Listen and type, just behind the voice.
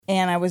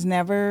And I was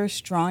never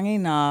strong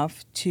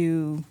enough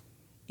to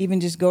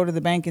even just go to the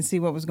bank and see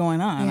what was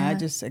going on. Yeah. I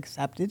just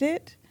accepted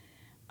it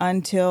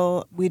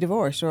until we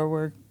divorced or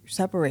were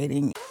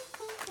separating.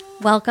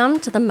 Welcome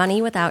to the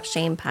Money Without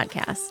Shame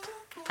podcast.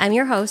 I'm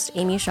your host,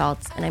 Amy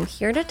Schultz, and I'm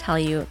here to tell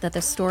you that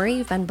the story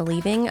you've been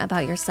believing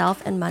about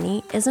yourself and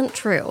money isn't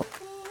true.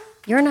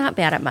 You're not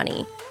bad at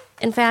money.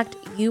 In fact,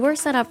 you were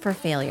set up for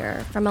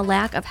failure from a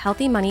lack of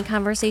healthy money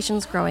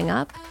conversations growing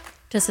up,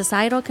 to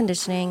societal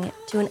conditioning,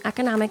 to an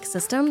economic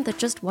system that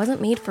just wasn't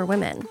made for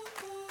women.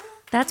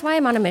 That's why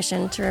I'm on a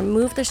mission to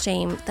remove the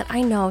shame that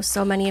I know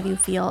so many of you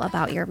feel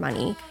about your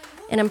money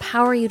and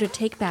empower you to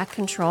take back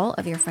control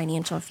of your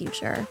financial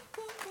future.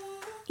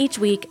 Each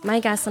week, my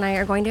guests and I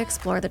are going to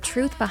explore the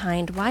truth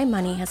behind why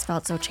money has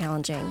felt so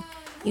challenging,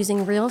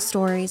 using real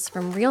stories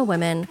from real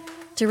women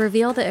to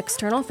reveal the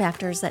external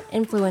factors that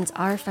influence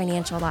our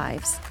financial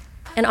lives,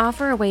 and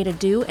offer a way to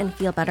do and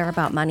feel better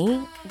about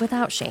money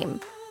without shame.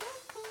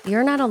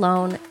 You're not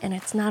alone, and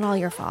it's not all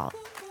your fault.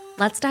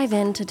 Let's dive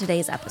into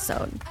today's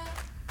episode.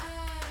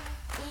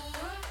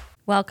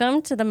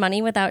 Welcome to the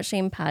Money Without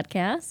Shame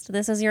podcast.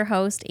 This is your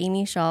host,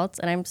 Amy Schultz,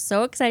 and I'm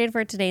so excited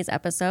for today's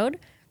episode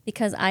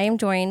because I am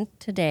joined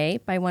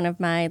today by one of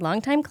my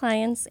longtime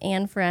clients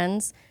and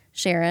friends,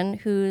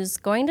 Sharyn, who's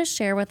going to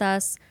share with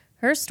us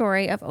her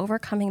story of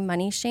overcoming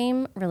money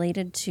shame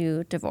related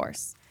to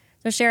divorce.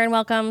 So Sharyn,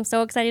 welcome.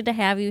 So excited to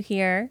have you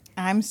here.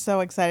 I'm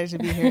so excited to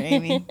be here,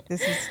 Amy. This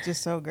is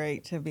just so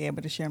great to be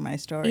able to share my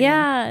story.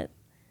 Yeah.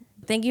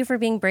 Thank you for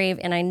being brave.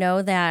 And I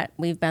know that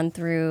we've been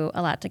through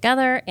a lot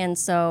together. And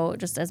so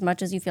just as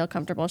much as you feel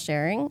comfortable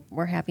sharing,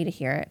 we're happy to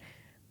hear it.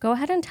 Go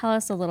ahead and tell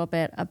us a little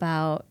bit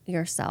about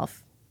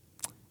yourself.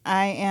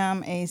 I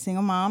am a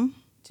single mom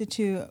to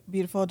two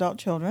beautiful adult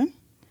children.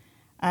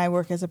 I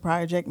work as a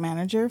project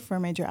manager for a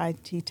major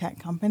IT tech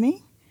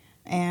company,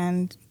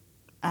 and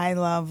I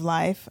love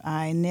life.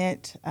 I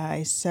knit,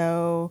 I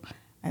sew,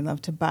 I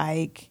love to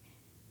bike,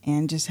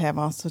 and just have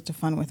all sorts of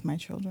fun with my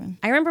children.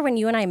 I remember when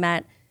you and I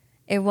met,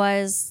 it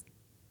was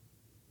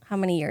how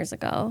many years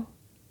ago?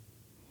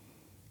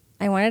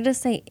 I wanted to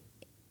say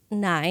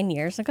 9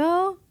 years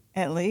ago.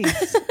 At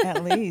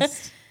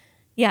least.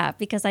 Yeah,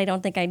 because I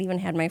don't think I'd even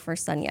had my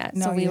first son yet.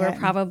 No, so we you were hadn't.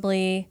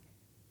 probably,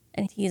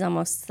 and he's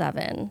almost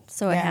 7.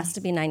 So it has Yes.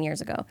 to be 9 years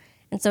ago.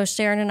 And so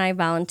Sharyn and I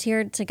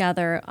volunteered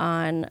together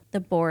on the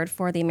board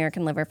for the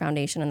American Liver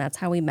Foundation, and that's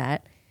how we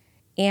met,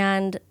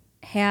 and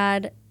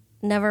had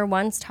never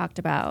once talked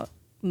about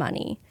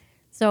money.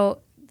 So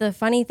the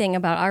funny thing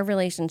about our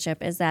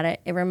relationship is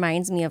that it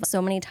reminds me of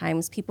so many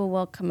times people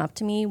will come up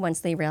to me once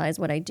they realize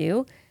what I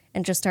do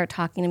and just start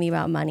talking to me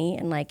about money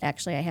and like,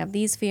 actually, I have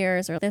these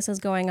fears or this is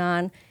going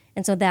on.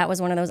 And so that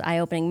was one of those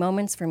eye-opening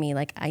moments for me.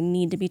 Like, I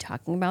need to be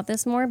talking about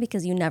this more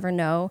because you never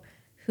know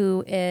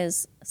who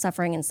is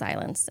suffering in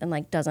silence and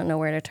like doesn't know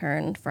where to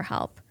turn for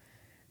help.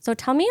 So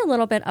tell me a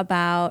little bit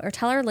about, or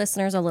tell our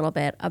listeners a little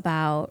bit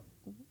about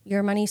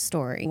your money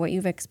story, what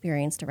you've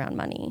experienced around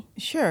money.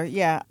 Sure,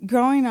 yeah.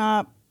 Growing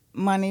up,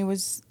 money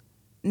was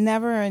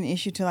never an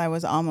issue till I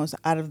was almost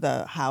out of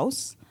the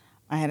house.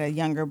 I had a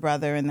younger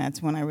brother, and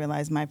that's when I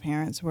realized my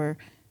parents were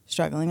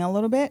struggling a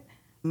little bit.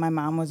 My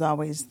mom was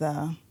always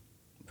the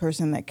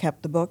person that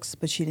kept the books,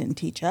 but she didn't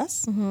teach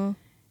us. Mm-hmm.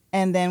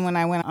 And then when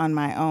I went on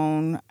my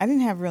own, I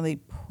didn't have really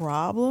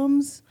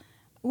problems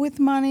with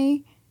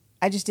money.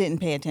 I just didn't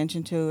pay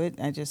attention to it.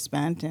 I just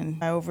spent,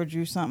 and I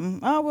overdrew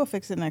something. Oh, we'll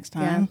fix it next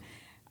time.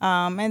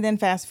 Yeah. And then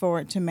fast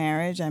forward to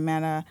marriage. I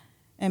met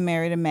and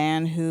married a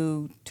man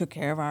who took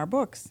care of our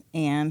books.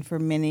 And for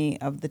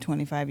many of the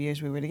 25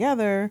 years we were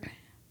together,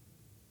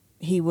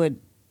 he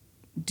would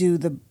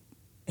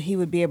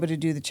be able to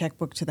do the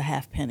checkbook to the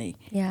half penny.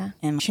 Yeah.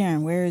 And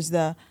Sharyn, where is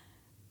the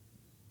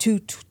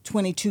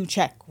 222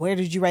 check? Where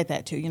did you write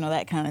that to? You know,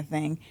 that kind of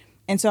thing.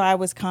 And so I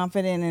was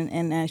confident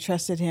and I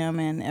trusted him,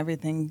 and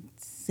everything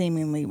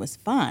seemingly was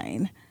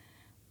fine.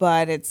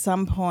 But at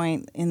some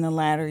point in the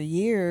latter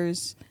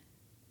years,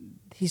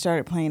 he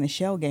started playing a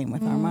shell game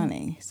with our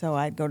money. So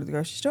I'd go to the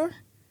grocery store.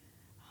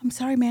 I'm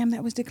sorry, ma'am,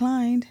 that was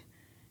declined.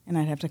 And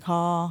I'd have to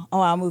call.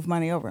 Oh, I'll move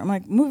money over. I'm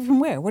like, move it from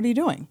where? What are you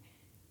doing?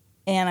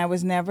 And I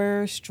was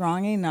never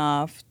strong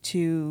enough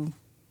to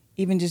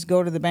even just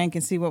go to the bank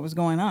and see what was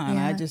going on.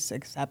 Yeah. I just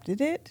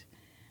accepted it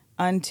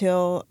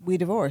until we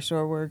divorced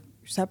or were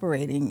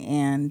separating.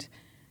 And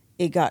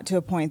it got to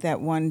a point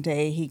that one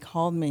day he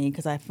called me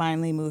because I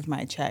finally moved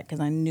my check because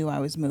I knew I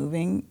was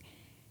moving,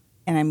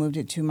 and I moved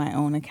it to my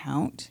own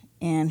account.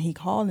 And he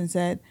called and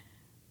said,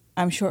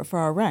 I'm short for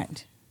our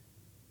rent.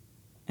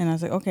 And I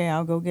was like, okay,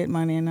 I'll go get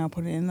money and I'll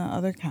put it in the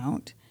other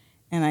account.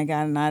 And I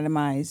got an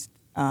itemized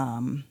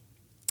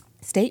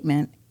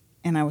statement,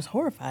 and I was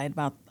horrified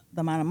about the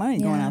amount of money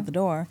going out the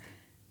door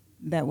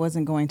that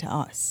wasn't going to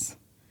us.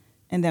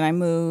 And then I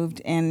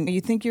moved, and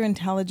you think you're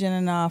intelligent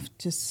enough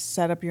to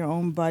set up your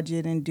own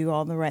budget and do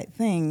all the right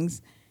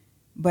things,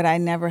 but I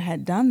never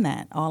had done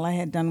that. All I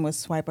had done was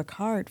swipe a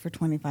card for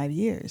 25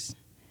 years.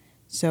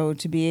 So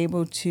to be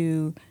able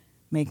to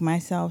make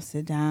myself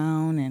sit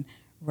down and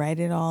write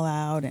it all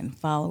out and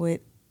follow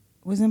it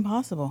was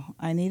impossible.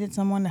 I needed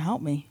someone to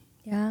help me.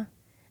 Yeah.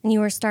 And you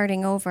were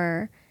starting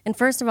over. And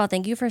first of all,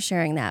 thank you for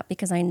sharing that,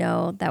 because I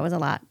know that was a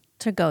lot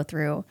to go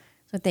through.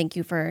 So thank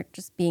you for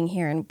just being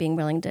here and being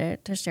willing to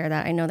share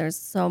that. I know there's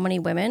so many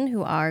women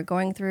who are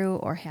going through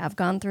or have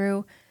gone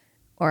through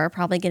or are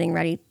probably getting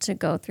ready to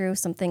go through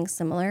something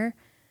similar.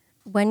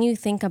 When you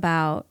think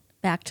about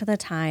back to the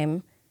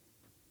time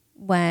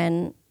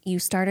when you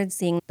started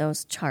seeing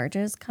those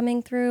charges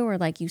coming through, or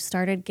like you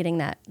started getting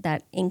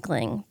that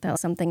inkling that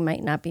something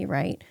might not be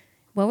right,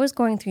 what was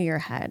going through your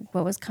head?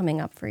 What was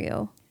coming up for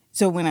you?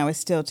 So when I was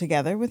still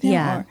together with him?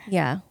 Yeah,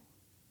 yeah.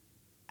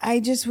 I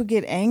just would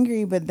get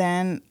angry, but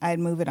then I'd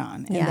move it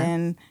on. And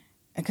then,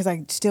 because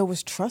I still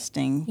was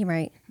trusting You're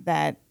right.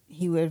 that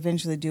he would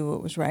eventually do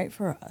what was right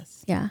for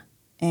us. Yeah.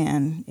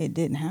 And it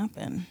didn't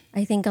happen.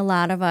 I think a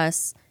lot of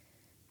us,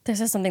 this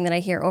is something that I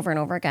hear over and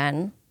over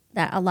again,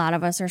 that a lot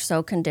of us are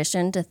so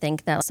conditioned to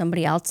think that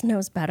somebody else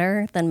knows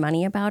better than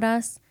money about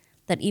us,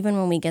 that even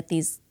when we get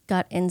these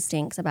gut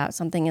instincts about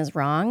something is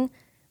wrong,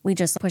 we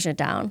just push it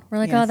down. We're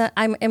like, Yes.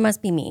 it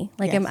must be me.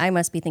 Like, Yes. I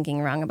must be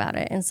thinking wrong about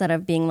it, instead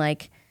of being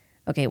like,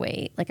 okay,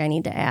 wait, like I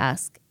need to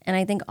ask. And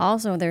I think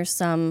also there's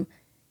some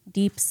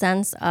deep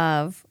sense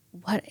of,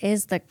 what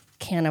is the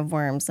can of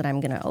worms that I'm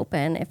going to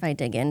open if I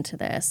dig into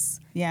this?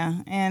 Yeah.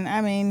 And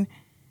I mean,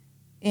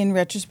 in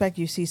retrospect,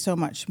 you see so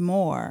much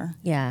more.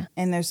 Yeah.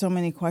 And there's so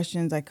many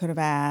questions I could have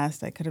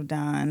asked, I could have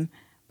done.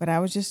 But I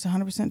was just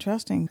 100%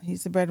 trusting.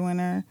 He's the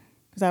breadwinner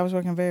because I was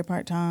working very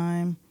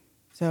part-time.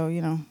 So,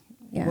 Yeah.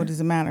 what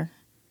does it matter?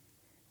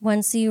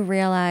 Once you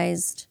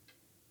realized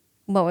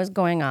what was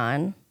going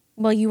on,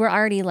 well, you were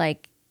already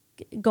like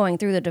going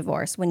through the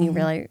divorce when you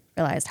really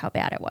realized how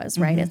bad it was,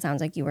 right? It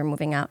sounds like you were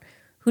moving out.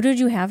 Who did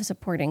you have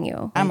supporting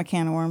you? I'm a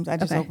can of worms. I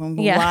just Okay. opened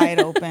Yeah. wide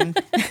open.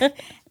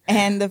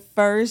 And the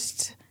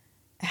first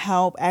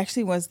help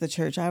actually was the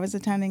church I was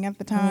attending at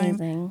the time.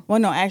 Amazing. Well,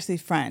 no, actually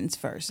friends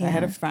first. I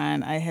had a Yeah.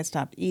 friend. I had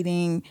stopped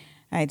eating.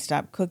 I had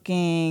stopped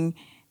cooking.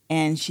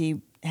 And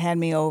she had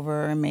me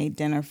over and made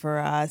dinner for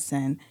us.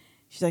 And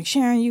she's like,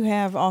 Sharyn, you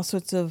have all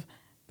sorts of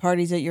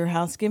parties at your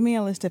house. Give me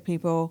a list of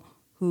people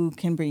who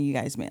can bring you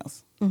guys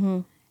meals.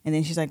 Mm-hmm. And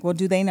then she's like, well,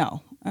 do they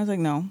know? I was like,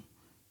 no.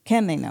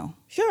 Can they know?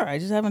 Sure. I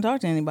just haven't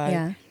talked to anybody.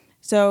 Yeah.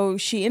 So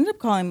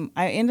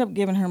I ended up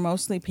giving her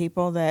mostly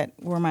people that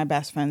were my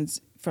best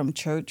friends from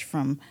church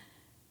from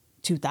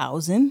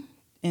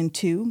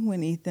 2002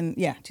 when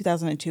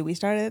 2002 we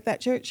started at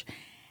that church.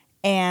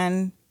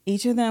 And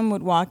each of them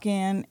would walk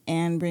in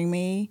and bring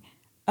me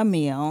a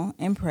meal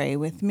and pray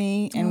with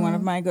me. And one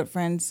of my good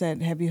friends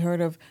said, have you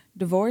heard of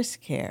divorce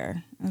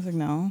care? I was like,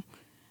 no.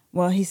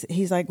 Well,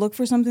 he's like, look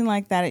for something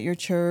like that at your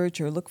church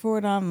or look for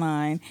it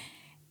online.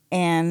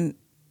 And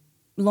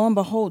lo and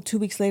behold, 2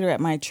 weeks later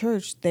at my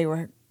church, they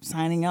were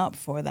signing up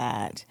for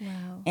that.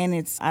 Wow. And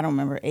it's, I don't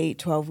remember,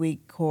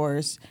 12-week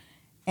course.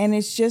 And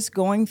it's just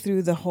going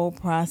through the whole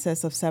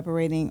process of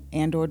separating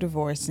and or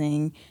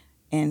divorcing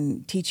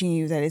and teaching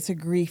you that it's a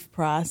grief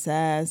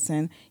process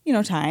and,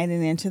 tying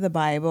it into the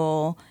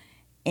Bible.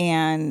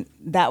 And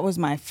that was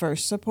my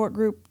first support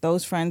group,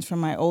 those friends from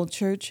my old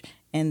church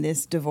and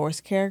this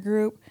divorce care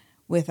group.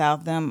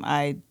 Without them,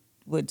 I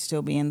would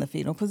still be in the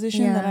fetal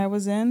position that I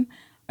was in.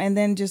 And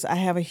then I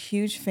have a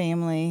huge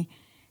family,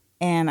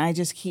 and I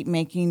just keep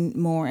making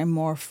more and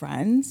more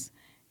friends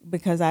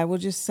because I will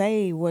just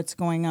say what's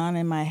going on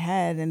in my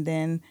head, and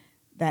then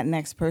that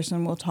next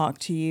person will talk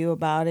to you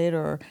about it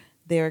or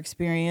their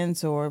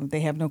experience, or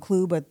they have no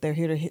clue, but they're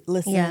here to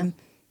listen. Yeah.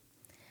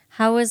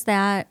 How was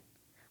that?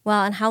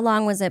 Well, and how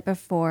long was it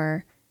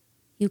before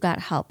you got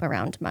help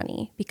around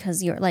money?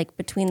 Because you're like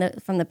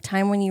from the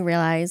time when you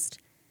realized,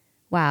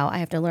 wow, I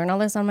have to learn all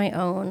this on my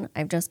own.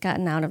 I've just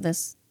gotten out of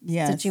this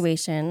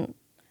situation,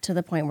 to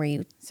the point where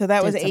you So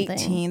that was did 18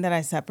 something. that I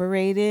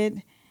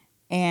separated.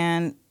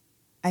 And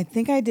I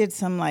think I did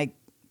some like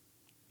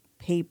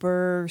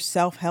paper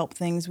self-help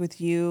things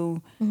with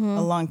you a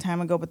long time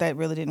ago, but that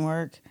really didn't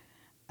work.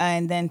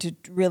 And then to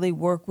really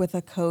work with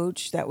a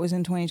coach, that was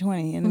in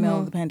 2020 in the middle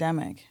of the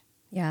pandemic.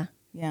 Yeah.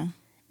 Yeah.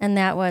 And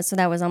that was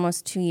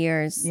almost 2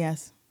 years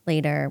Yes.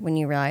 later when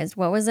you realized.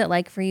 What was it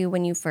like for you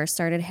when you first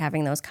started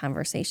having those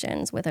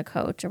conversations with a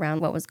coach around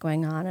what was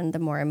going on and the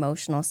more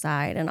emotional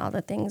side and all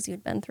the things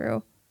you'd been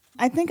through?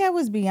 I think I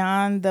was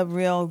beyond the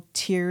real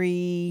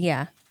teary,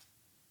 Yeah.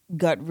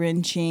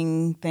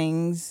 gut-wrenching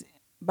things.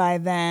 By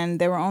then,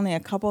 there were only a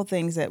couple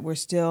things that were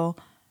still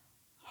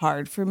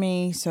hard for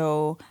me.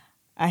 So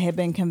I had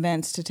been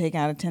convinced to take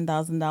out a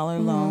 $10,000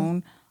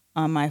 loan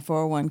on my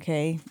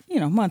 401k,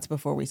 months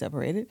before we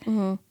separated.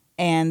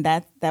 And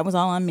that was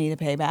all on me to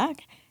pay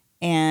back.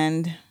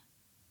 And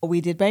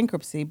we did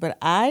bankruptcy, but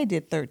I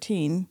did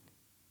 13.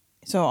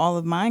 So all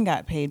of mine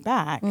got paid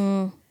back,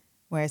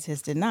 whereas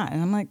his did not.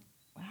 And I'm like,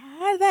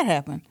 how did that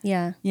happen?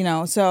 Yeah.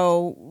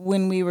 So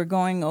when we were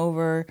going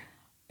over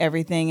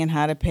everything and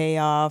how to pay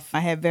off, I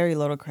had very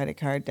little credit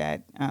card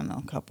debt, I don't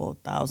know, a couple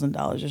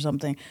 $1,000 or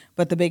something.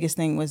 But the biggest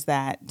thing was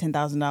that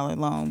 $10,000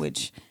 loan,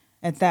 which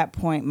at that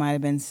point might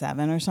have been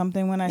 $7,000 or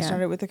something when I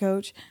started with the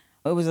coach.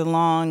 It was a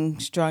long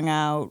strung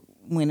out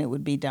when it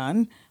would be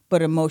done.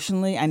 but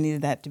emotionally, I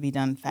needed that to be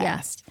done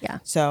fast. Yeah.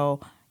 So,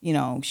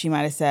 she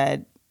might have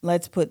said,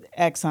 let's put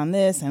X on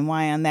this and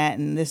Y on that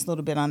and this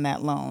little bit on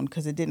that loan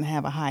because it didn't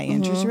have a high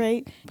interest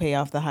rate. Pay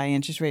off the high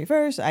interest rate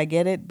first. I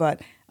get it. But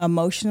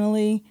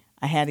emotionally,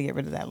 I had to get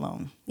rid of that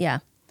loan. Yeah.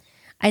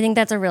 I think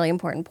that's a really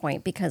important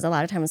point because a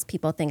lot of times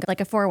people think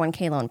like a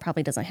 401k loan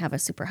probably doesn't have a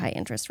super high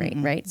interest rate,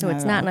 right? So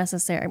it's not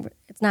necessary.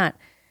 It's not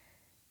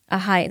a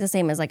high, the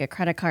same as like a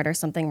credit card or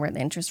something where the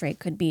interest rate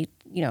could be,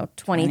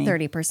 20,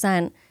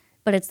 30%,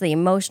 but it's the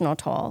emotional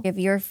toll. If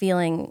you're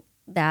feeling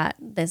that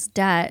this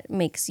debt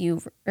makes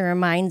you or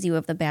reminds you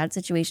of the bad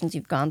situations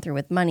you've gone through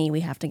with money, we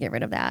have to get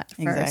rid of that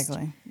first.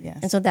 Exactly. Yes.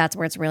 And so that's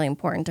where it's really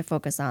important to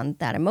focus on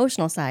that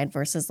emotional side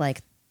versus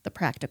like the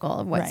practical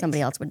of what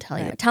somebody else would tell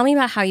you. Tell me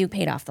about how you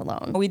paid off the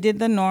loan. We did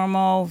the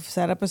normal,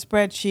 set up a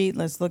spreadsheet.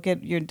 Let's look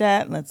at your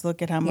debt. Let's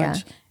look at how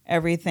much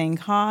everything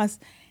costs.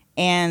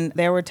 And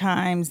there were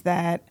times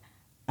that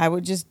I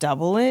would just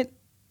double it,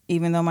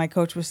 even though my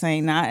coach was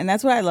saying not. And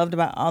that's what I loved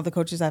about all the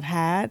coaches I've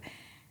had.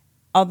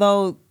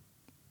 Although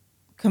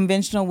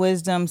conventional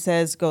wisdom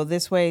says go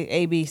this way,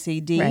 A, B, C,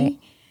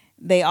 D.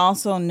 They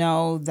also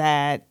know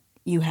that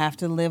you have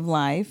to live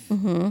life.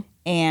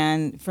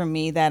 And for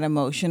me, that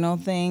emotional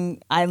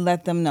thing, I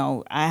let them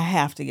know I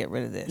have to get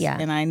rid of this. Yeah.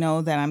 And I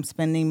know that I'm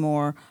spending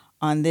more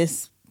on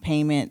this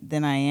payment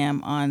than I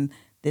am on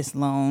this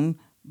loan,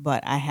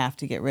 but I have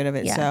to get rid of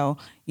it. Yeah. So,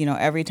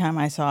 every time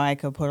I saw I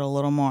could put a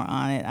little more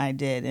on it, I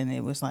did. And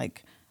it was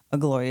like a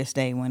glorious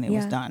day when it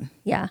was done.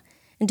 Yeah.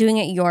 And doing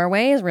it your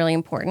way is really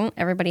important.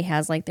 Everybody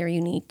has like their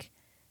unique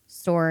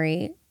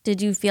story.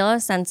 Did you feel a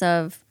sense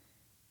of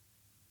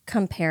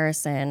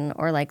comparison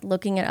or like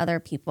looking at other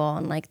people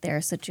and like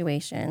their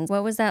situations?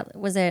 What was that?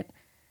 Was there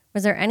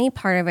any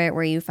part of it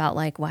where you felt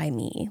like, why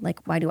me?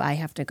 Like, why do I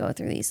have to go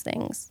through these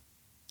things?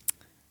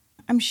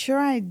 I'm sure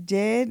I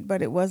did,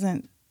 but it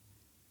wasn't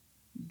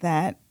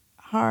that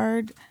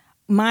hard.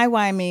 My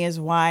why me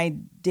is why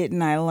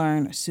didn't I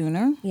learn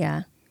sooner?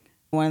 Yeah.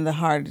 One of the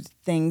hard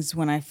things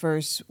when I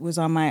first was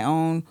on my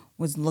own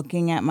was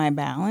looking at my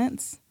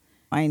balance.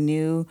 I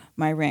knew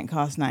my rent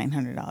cost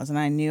 $900 and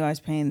I knew I was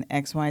paying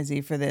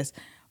XYZ for this,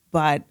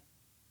 but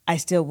I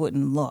still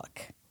wouldn't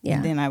look. Yeah.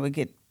 And then I would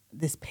get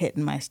this pit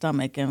in my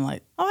stomach and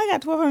like, oh, I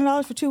got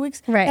 $1,200 for 2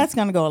 weeks. Right. That's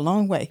going to go a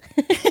long way.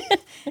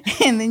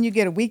 And then you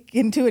get a week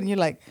into it and you're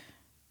like,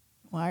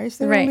 why is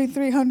there only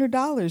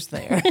 $300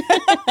 there?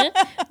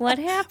 What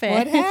happened?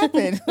 What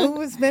happened? Who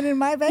was spending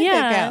my bank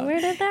account? Where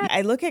did that?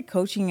 I look at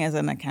coaching as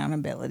an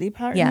accountability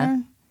partner. Yeah.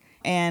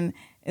 And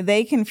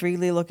they can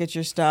freely look at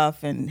your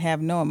stuff and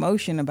have no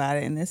emotion about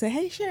it. And they say,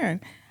 hey, Sharyn,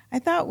 I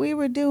thought we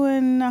were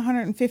doing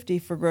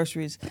 $150 for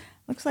groceries.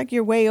 Looks like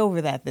you're way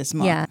over that this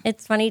month. Yeah.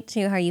 It's funny,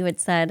 too, how you had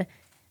said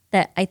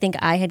that I think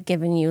I had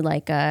given you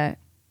like a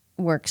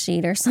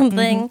worksheet or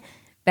something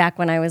back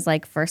when I was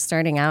like first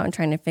starting out and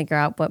trying to figure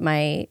out what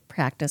my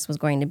practice was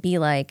going to be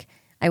like.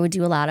 I would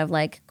do a lot of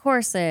like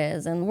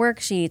courses and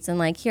worksheets and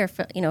like, here,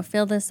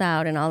 fill this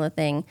out and all the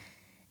thing.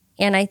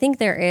 And I think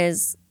there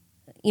is,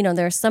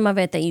 there's some of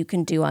it that you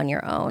can do on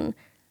your own,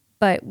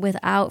 but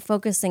without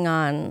focusing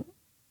on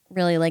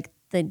really like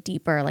the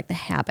deeper, like the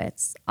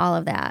habits, all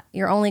of that,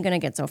 you're only going to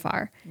get so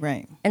far.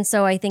 Right. And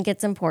so I think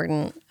it's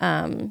important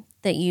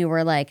that you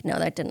were like, no,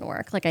 that didn't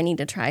work. Like I need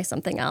to try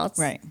something else.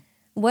 Right.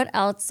 What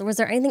else? Was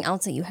there anything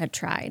else that you had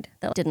tried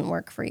that didn't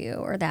work for you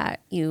or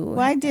that you... Well,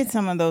 I did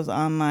some of those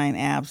online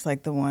apps,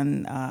 like the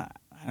one, I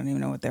don't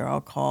even know what they're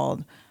all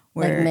called.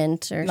 Where, like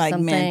Mint or like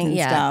something? Like Mint and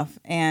stuff.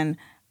 And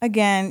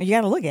again, you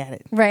got to look at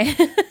it. Right.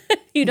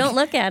 You don't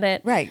look at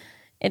it. Right.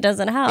 It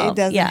doesn't help. It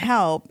doesn't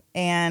help.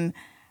 And,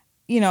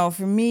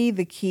 for me,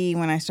 the key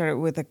when I started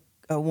with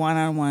a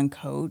one-on-one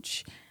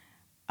coach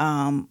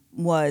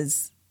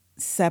was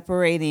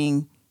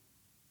separating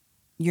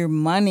your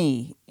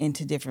money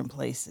into different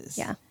places.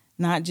 Yeah.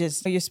 Not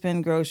just you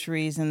spend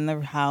groceries and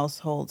the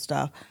household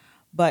stuff,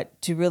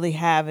 but to really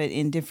have it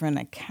in different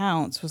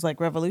accounts was like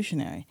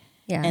revolutionary.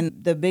 Yeah.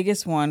 And the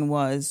biggest one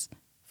was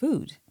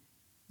food.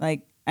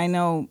 Like I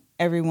know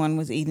everyone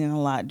was eating a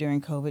lot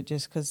during COVID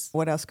just because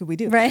what else could we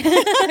do? Right.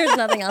 There's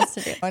nothing else to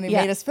do. And it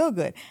made us feel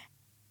good.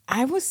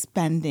 I was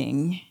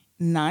spending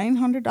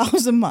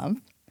 $900 a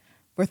month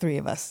for 3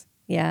 of us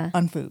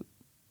on food.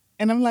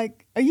 And I'm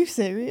like, are you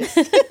serious?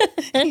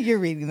 You're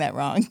reading that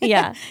wrong.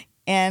 Yeah.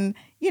 And,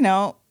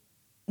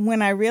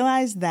 when I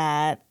realized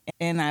that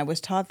and I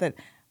was taught that,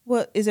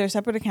 well, is there a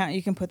separate account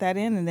you can put that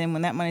in? And then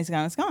when that money's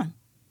gone, it's gone.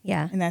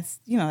 Yeah. And that's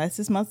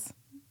this month's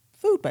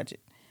food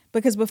budget.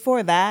 Because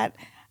before that,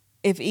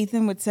 if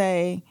Ethan would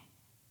say,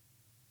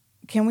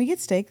 can we get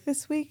steak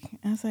this week?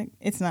 I was like,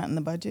 it's not in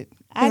the budget.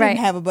 I didn't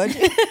have a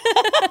budget.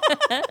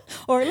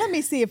 Or let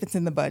me see if it's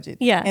in the budget.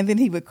 Yeah. And then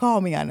he would call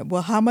me on it.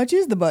 Well, how much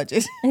is the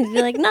budget? And he'd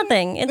be like,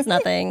 nothing. It's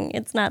nothing.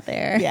 It's not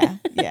there. Yeah.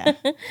 Yeah.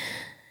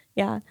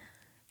 Yeah.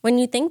 When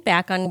you think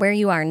back on where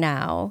you are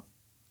now,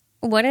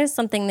 what is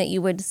something that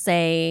you would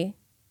say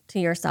to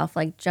yourself,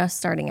 like just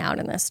starting out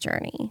in this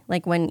journey?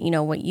 Like when,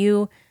 what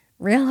you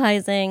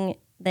realizing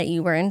that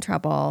you were in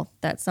trouble,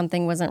 that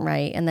something wasn't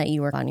right, and that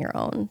you were on your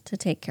own to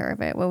take care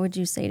of it. What would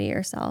you say to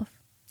yourself?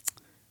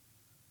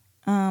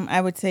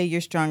 I would say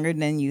you're stronger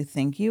than you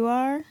think you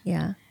are.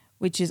 Yeah.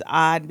 Which is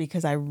odd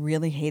because I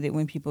really hated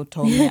when people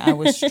told me I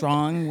was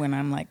strong when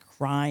I'm like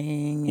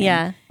crying.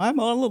 And I'm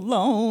all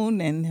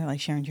alone. And they're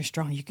like, Sharyn, you're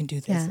strong. You can do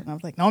this. Yeah. And I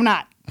was like, no, I'm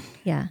not.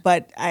 Yeah.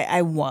 But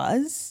I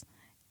was,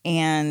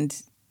 and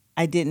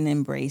I didn't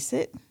embrace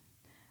it.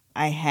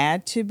 I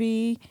had to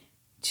be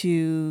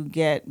to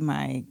get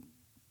my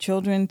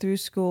children through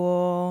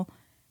school,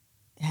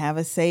 have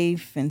a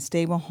safe and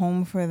stable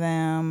home for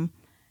them.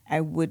 I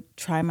would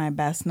try my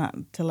best not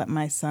to let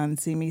my son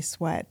see me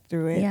sweat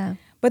through it. Yeah.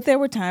 But there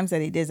were times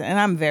that he did, and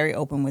I'm very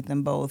open with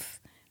them both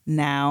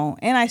now.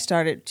 And I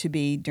started to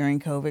be during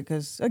COVID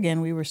because,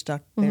 again, we were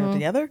stuck there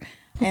together.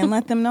 And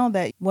let them know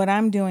that what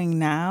I'm doing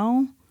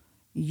now,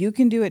 you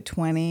can do at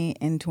 20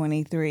 and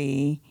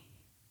 23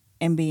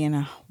 and be in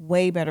a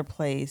way better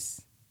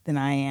place than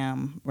I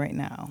am right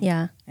now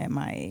at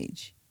my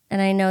age.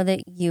 And I know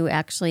that you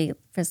actually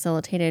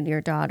facilitated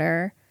your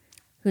daughter,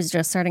 who's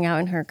just starting out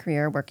in her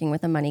career, working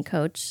with a money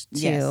coach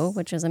too,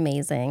 which is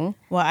amazing.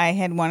 Well, I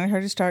had wanted her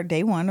to start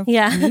day one of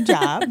a new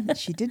job.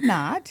 She did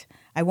not.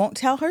 I won't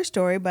tell her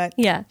story, but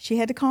she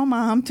had to call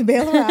mom to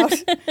bail her out.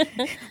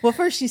 Well,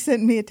 first she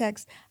sent me a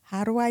text.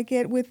 How do I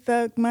get with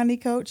the money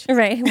coach?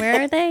 Right.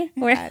 Where are they?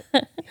 Where?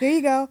 Here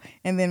you go.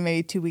 And then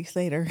maybe 2 weeks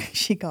later,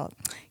 she called.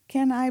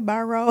 Can I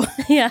borrow?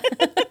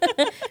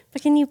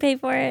 But can you pay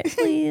for it,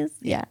 please?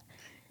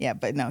 Yeah,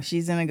 but no,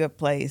 she's in a good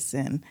place,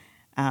 and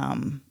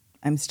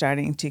I'm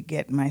starting to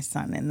get my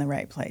son in the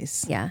right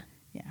place. Yeah.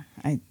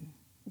 Yeah.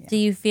 Do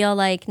you feel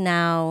like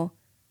now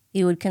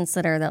you would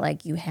consider that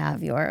like you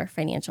have your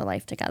financial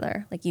life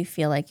together? Like you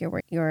feel like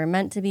you're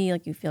meant to be,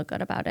 like you feel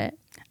good about it?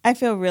 I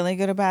feel really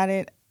good about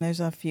it. There's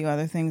a few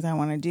other things I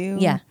want to do.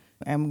 Yeah.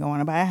 I'm going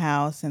to buy a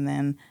house, and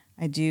then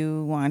I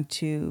do want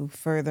to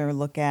further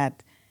look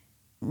at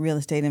real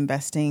estate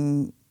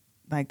investing,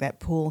 like that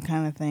pool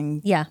kind of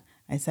thing. Yeah.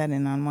 I sat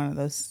in on one of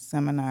those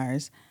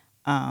seminars,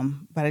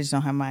 but I just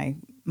don't have my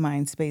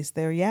mind space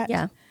there yet.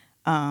 Yeah.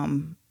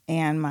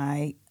 And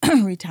my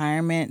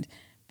retirement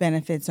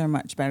benefits are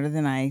much better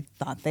than I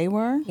thought they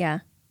were. Yeah.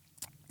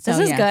 So,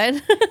 this is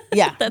good.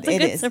 Yeah. That's a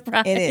good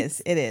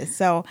surprise. It is.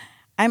 So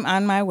I'm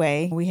on my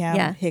way. We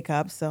have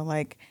hiccups. So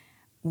like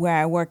where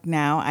I work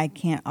now, I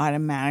can't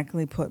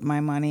automatically put my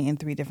money in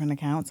 3 different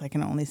accounts. I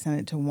can only send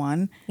it to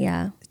one.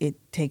 Yeah. It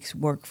takes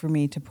work for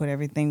me to put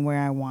everything where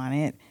I want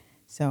it.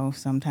 So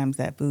sometimes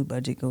that food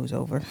budget goes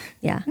over.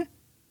 Yeah.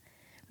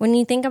 When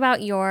you think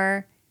about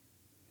your,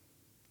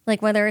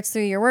 like whether it's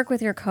through your work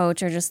with your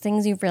coach or just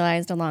things you've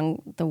realized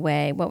along the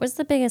way, what was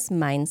the biggest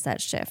mindset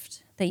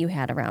shift that you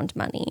had around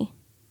money?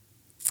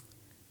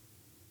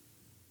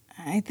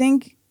 I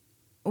think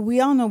we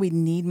all know we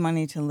need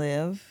money to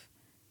live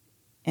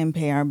and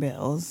pay our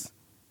bills,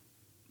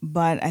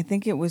 but I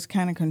think it was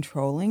kind of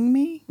controlling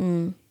me.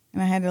 And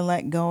I had to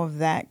let go of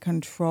that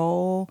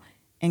control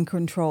and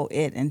control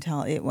it and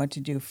tell it what to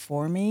do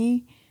for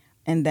me.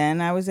 And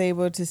then I was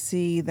able to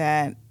see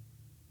that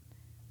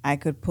I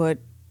could put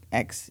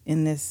X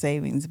in this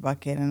savings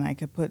bucket and I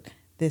could put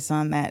this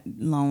on that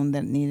loan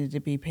that needed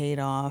to be paid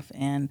off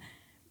and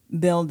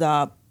build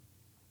up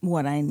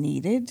what I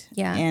needed.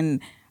 Yeah. And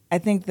I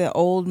think the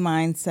old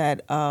mindset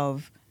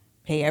of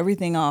pay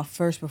everything off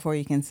first before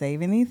you can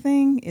save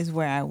anything is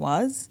where I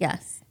was.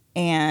 Yes.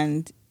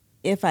 And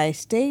if I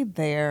stayed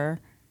there,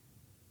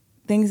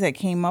 things that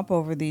came up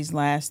over these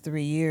last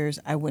 3 years,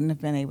 I wouldn't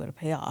have been able to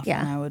pay off.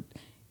 Yeah. And I would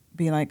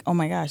be like, oh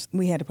my gosh,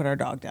 we had to put our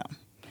dog down.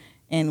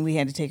 And we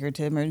had to take her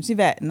to emergency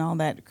vet and all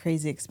that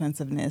crazy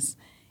expensiveness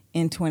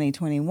in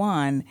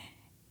 2021.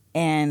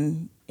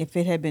 And if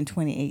it had been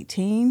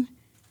 2018,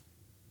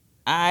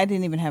 I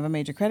didn't even have a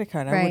major credit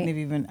card. I wouldn't have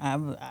even,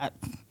 I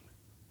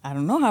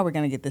don't know how we're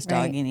going to get this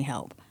dog any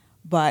help.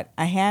 But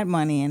I had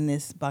money in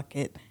this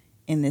bucket,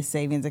 in this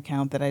savings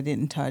account that I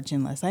didn't touch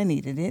unless I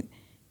needed it.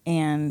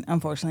 And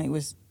unfortunately, it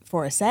was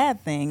for a sad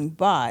thing,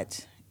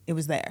 but it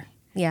was there.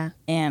 Yeah.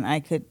 And I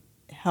could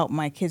help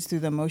my kids through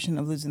the emotion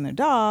of losing their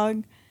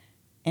dog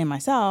and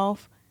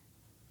myself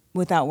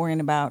without worrying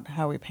about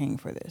how we're paying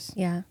for this.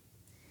 Yeah.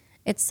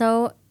 It's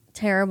so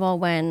terrible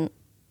when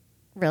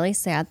really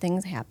sad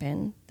things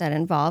happen that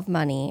involve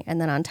money.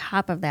 And then on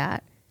top of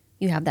that,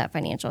 you have that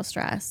financial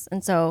stress.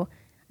 And so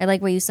I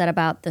like what you said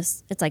about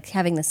this. It's like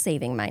having the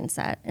saving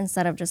mindset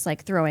instead of just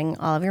like throwing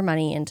all of your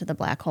money into the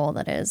black hole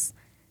that is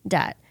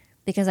debt.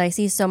 Because I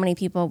see so many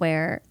people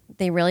where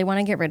they really want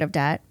to get rid of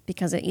debt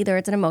because either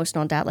it's an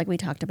emotional debt like we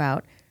talked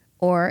about,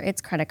 or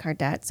it's credit card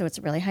debt. So it's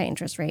a really high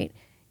interest rate.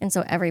 And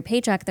so every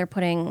paycheck, they're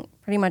putting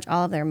pretty much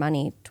all of their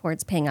money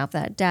towards paying off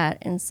that debt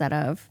instead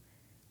of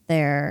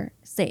a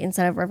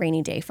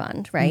rainy day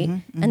fund, right?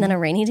 And then a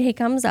rainy day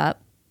comes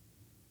up,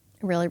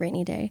 a really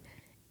rainy day,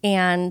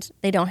 and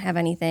they don't have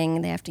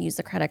anything. They have to use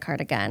the credit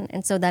card again.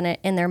 And so then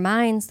in their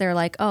minds, they're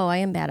like, oh, I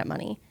am bad at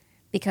money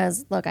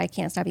because, look, I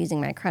can't stop using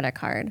my credit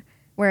card.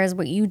 Whereas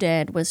what you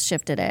did was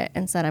shifted it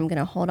and said, I'm going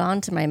to hold on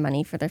to my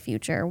money for the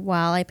future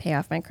while I pay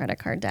off my credit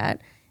card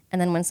debt.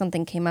 And then when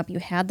something came up, you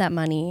had that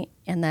money.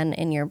 And then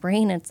in your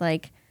brain, it's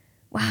like,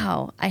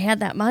 wow, I had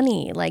that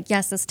money. Like,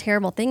 yes, this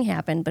terrible thing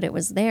happened, but it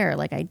was there.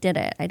 Like, I did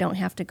it. I don't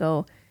have to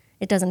go.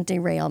 It doesn't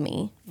derail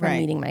me from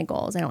meeting my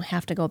goals. I don't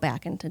have to go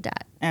back into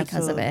debt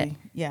because of it.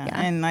 Yeah.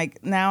 And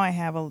like now I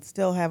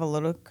still have a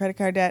little credit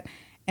card debt,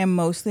 and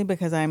mostly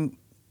because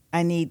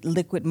I need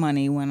liquid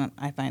money when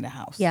I find a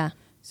house. Yeah.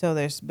 So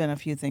there's been a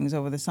few things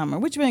over the summer,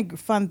 which have been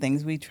fun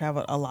things. We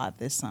traveled a lot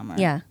this summer.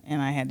 Yeah.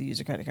 And I had to use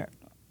a credit card.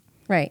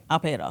 Right. I'll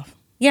pay it off.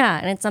 Yeah.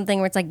 And it's something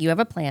where it's like you have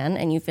a plan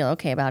and you feel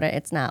okay about it.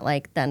 It's not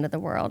like the end of the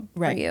world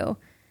for you.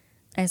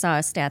 I saw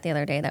a stat the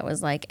other day that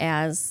was like,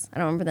 I don't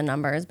remember the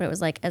numbers, but it was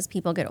like as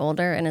people get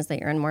older and as they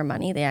earn more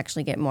money, they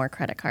actually get more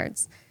credit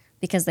cards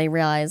because they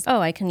realize, oh,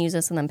 I can use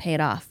this and then pay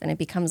it off. And it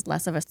becomes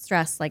less of a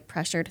stress, like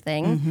pressured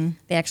thing. Mm-hmm.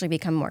 They actually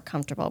become more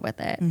comfortable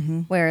with it.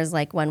 Mm-hmm. Whereas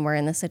like when we're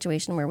in the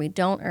situation where we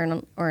don't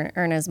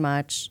earn as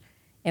much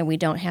and we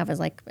don't have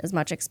as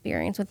much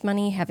experience with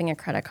money, having a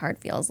credit card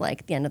feels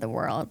like the end of the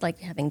world, like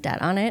having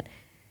debt on it.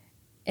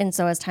 And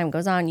so as time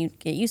goes on, you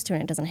get used to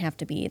it. It doesn't have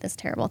to be this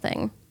terrible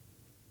thing.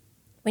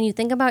 When you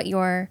think about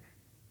your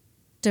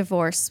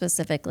divorce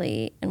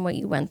specifically and what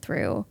you went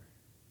through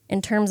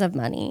in terms of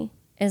money,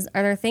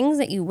 are there things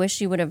that you wish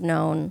you would have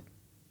known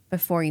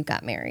before you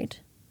got married?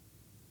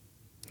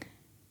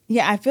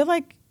 Yeah, I feel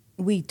like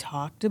we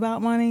talked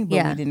about money,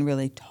 but we didn't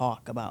really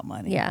talk about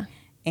money. Yeah.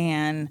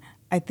 And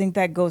I think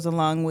that goes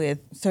along with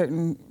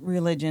certain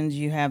religions.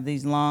 You have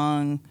these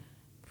long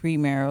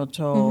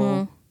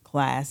premarital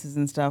classes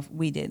and stuff.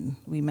 We didn't.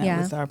 We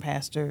met with our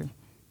pastor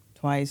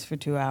twice for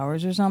 2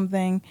 hours or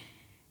something.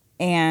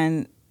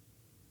 And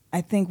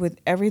I think with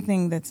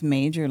everything that's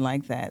major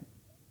like that,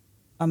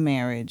 a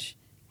marriage,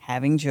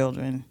 having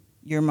children,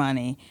 your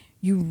money,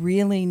 you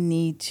really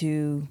need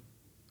to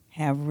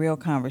have real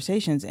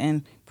conversations,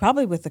 and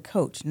probably with the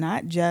coach,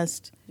 not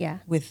just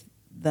with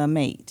the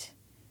mate.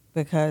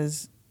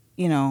 Because,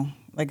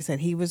 like I said,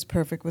 he was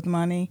perfect with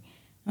money.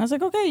 And I was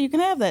like, okay, you can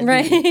have that.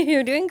 Right.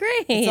 You're doing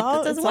great. It's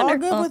all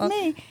good with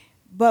me.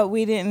 But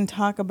we didn't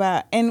talk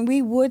about, and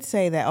we would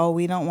say that, oh,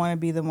 we don't want to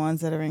be the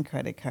ones that are in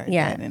credit card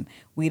debt, and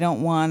we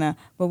don't want to,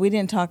 but we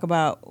didn't talk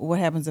about what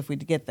happens if we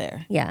get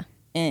there. Yeah.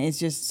 And it's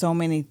just so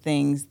many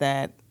things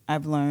that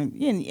I've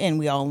learned, and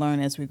we all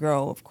learn as we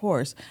grow, of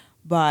course,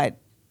 but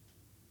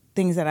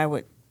things that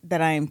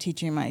I am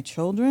teaching my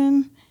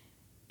children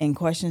and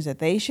questions that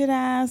they should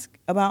ask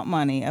about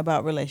money,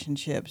 about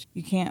relationships.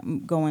 You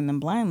can't go in them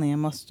blindly,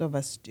 and most of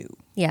us do.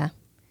 Yeah.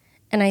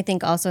 And I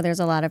think also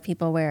there's a lot of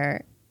people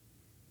where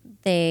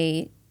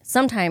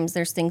sometimes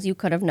there's things you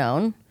could have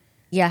known,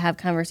 have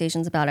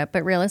conversations about it,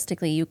 but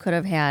realistically you could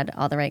have had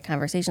all the right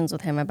conversations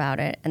with him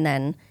about it, and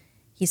then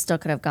he still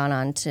could have gone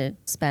on to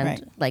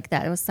spend like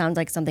that. Sounds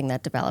like something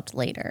that developed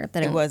later.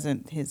 That it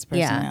wasn't his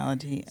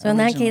personality. So in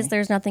that case,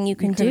 there's nothing you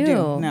can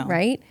do, no.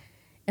 Right?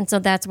 And so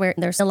that's where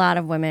there's a lot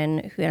of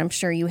women who, and I'm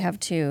sure you have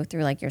too,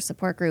 through like your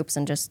support groups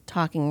and just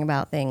talking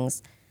about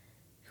things,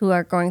 who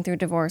are going through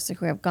divorce or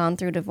who have gone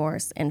through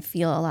divorce and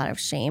feel a lot of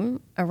shame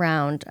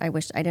around, I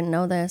wish I didn't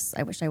know this,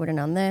 I wish I would have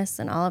known this,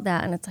 and all of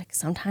that. And it's like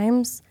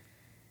sometimes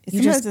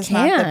you just it's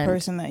can't. Not the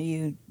person that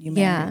you married.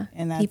 Yeah,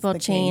 and that's people the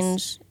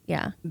change. Case.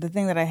 Yeah. The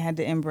thing that I had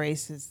to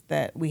embrace is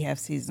that we have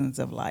seasons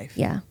of life.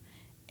 Yeah.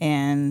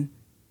 And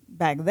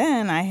back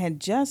then, I had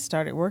just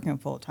started working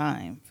full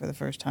time for the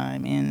first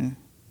time in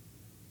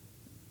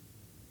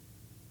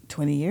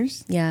 20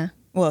 years. Yeah.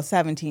 Well,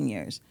 17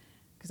 years.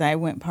 Because I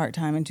went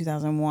part-time in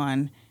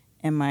 2001,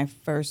 and my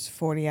first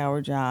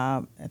 40-hour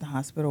job at the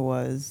hospital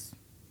was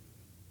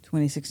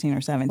 2016 or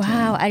 17.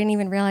 Wow, I didn't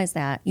even realize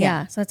that.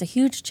 Yeah, so that's a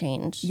huge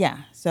change. Yeah,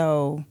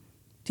 so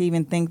to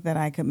even think that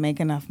I could make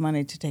enough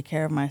money to take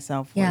care of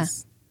myself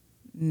was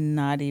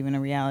not even a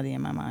reality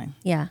in my mind.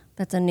 Yeah,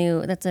 that's a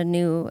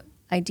new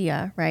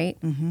idea,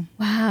 right? Mm-hmm.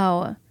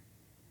 Wow.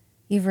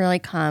 You've really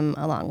come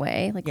a long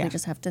way. Like, we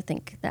just have to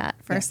think that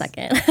for a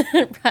second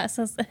and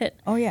process it.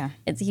 Oh, yeah.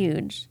 It's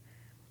huge.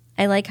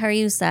 I like how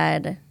you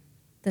said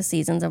the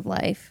seasons of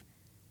life,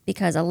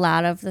 because a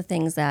lot of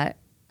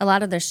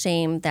the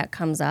shame that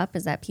comes up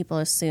is that people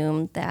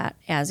assume that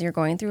as you're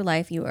going through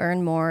life, you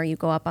earn more, you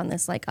go up on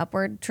this like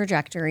upward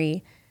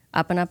trajectory,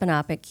 up and up and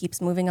up. It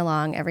keeps moving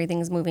along.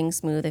 Everything's moving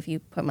smooth. If you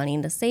put money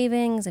into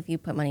savings, if you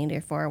put money into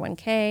your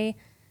 401k,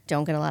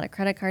 don't get a lot of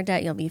credit card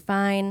debt, you'll be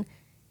fine.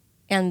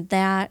 And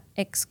that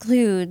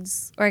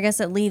excludes, or I guess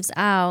it leaves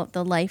out,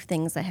 the life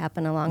things that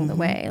happen along the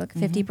way. Like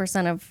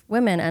 50% of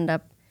women end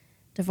up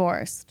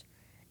divorced.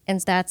 And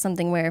that's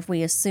something where if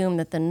we assume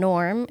that the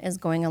norm is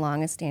going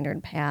along a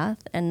standard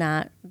path and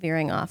not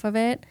veering off of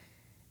it,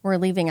 we're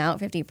leaving out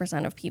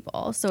 50% of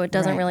people. So it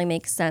doesn't really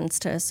make sense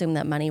to assume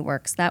that money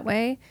works that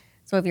way.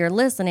 So if you're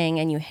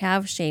listening and you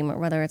have shame,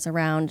 whether it's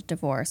around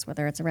divorce,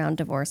 whether it's around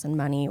divorce and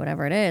money,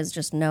 whatever it is,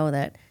 just know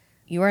that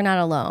you are not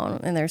alone.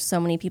 And there's so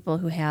many people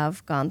who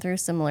have gone through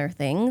similar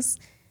things,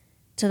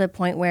 to the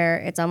point where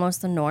it's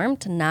almost the norm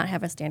to not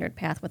have a standard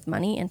path with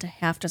money and to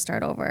have to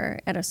start over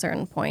at a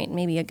certain point,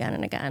 maybe again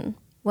and again.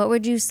 What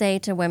would you say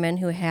to women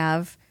who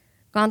have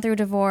gone through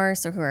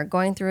divorce or who are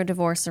going through a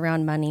divorce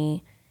around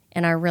money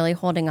and are really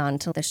holding on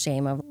to the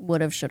shame of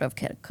would have, should have,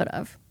 could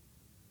have?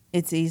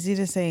 It's easy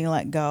to say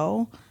let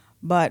go,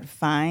 but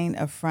find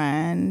a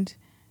friend,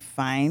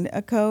 find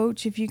a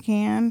coach if you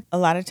can. A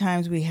lot of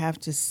times we have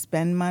to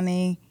spend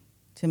money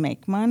to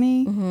make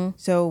money.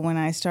 So when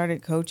I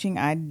started coaching,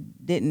 I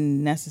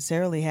didn't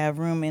necessarily have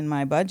room in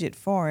my budget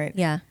for it.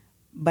 Yeah.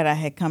 But I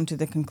had come to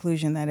the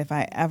conclusion that if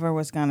I ever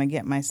was going to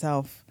get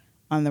myself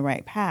on the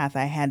right path,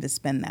 I had to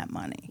spend that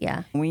money.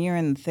 Yeah. When you're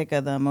in the thick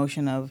of the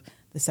emotion of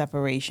the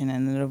separation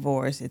and the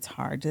divorce, it's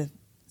hard to.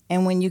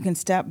 And when you can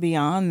step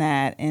beyond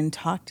that and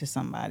talk to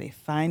somebody,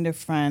 find a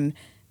friend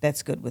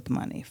that's good with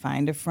money,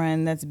 find a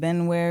friend that's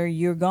been where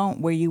you're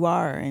going, where you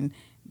are, and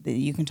that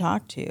you can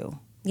talk to.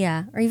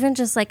 Yeah. Or even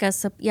just like a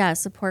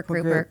support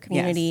group or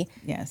community.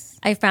 Yes.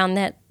 I found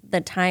that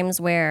the times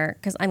where,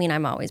 because I mean,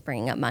 I'm always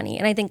bringing up money,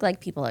 and I think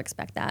like people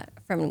expect that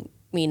from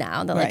me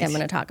now, that like I'm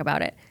going to talk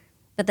about it.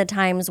 But the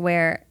times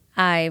where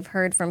I've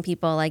heard from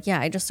people like,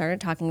 yeah, I just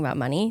started talking about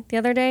money the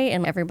other day,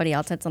 and everybody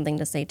else had something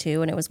to say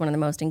too, and it was one of the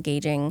most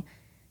engaging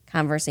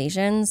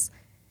conversations.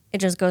 It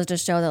just goes to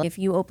show that if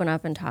you open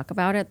up and talk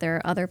about it, there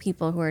are other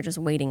people who are just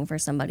waiting for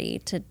somebody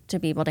to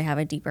be able to have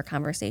a deeper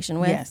conversation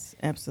with. Yes,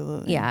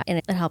 absolutely. Yeah, and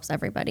it helps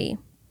everybody.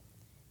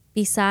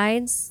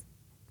 Besides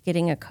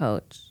getting a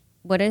coach,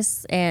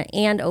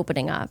 and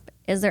opening up,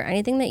 is there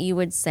anything that you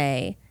would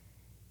say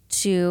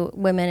to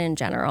women in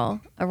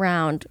general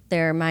around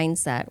their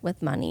mindset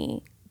with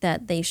money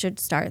that they should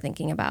start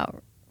thinking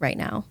about right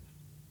now?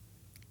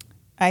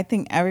 I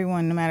think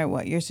everyone, no matter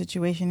what your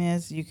situation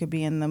is, you could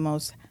be in the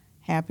most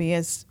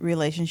happiest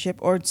relationship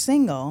or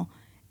single,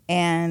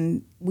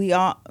 and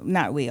a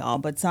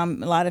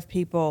lot of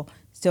people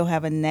still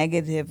have a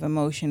negative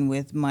emotion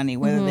with money,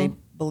 whether they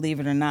believe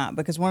it or not.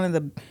 Because one of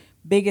the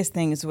biggest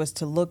things was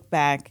to look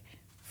back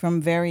from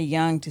very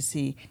young to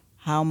see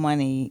how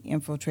money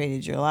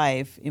infiltrated your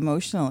life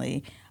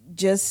emotionally.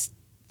 Just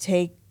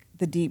take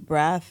the deep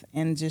breath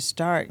and just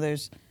start.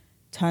 There's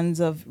tons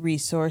of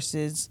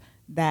resources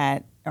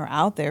that are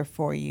out there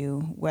for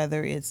you,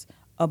 whether it's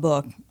a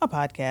book, a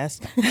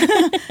podcast,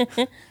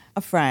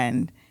 a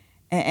friend,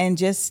 and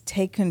just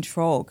take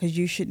control, because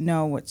you should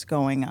know what's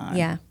going on.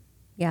 Yeah.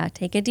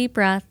 Take a deep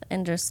breath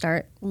and just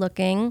start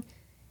looking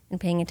and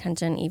paying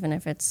attention, even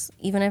if it's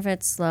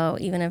slow,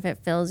 even if it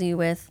fills you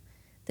with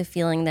the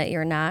feeling that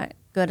you're not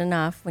good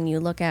enough. When you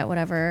look at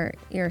whatever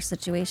your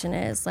situation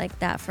is, like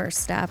that first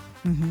step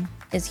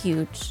is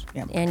huge.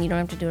 Yep. And you don't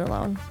have to do it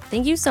alone.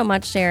 Thank you so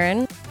much,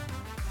 Sharyn.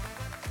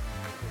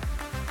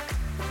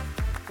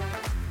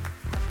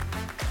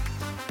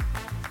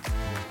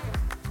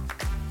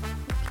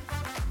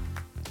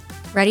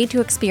 Ready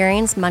to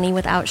experience money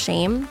without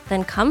shame?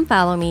 Then come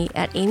follow me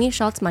at Amy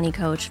Schultz Money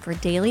Coach for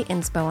daily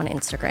inspo on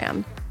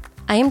Instagram.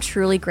 I am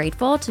truly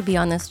grateful to be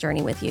on this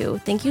journey with you.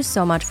 Thank you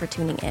so much for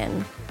tuning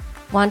in.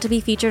 Want to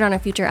be featured on a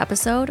future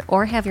episode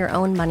or have your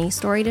own money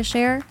story to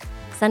share?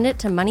 Send it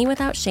to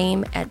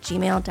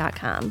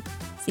moneywithoutshame@gmail.com.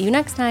 See you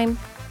next time.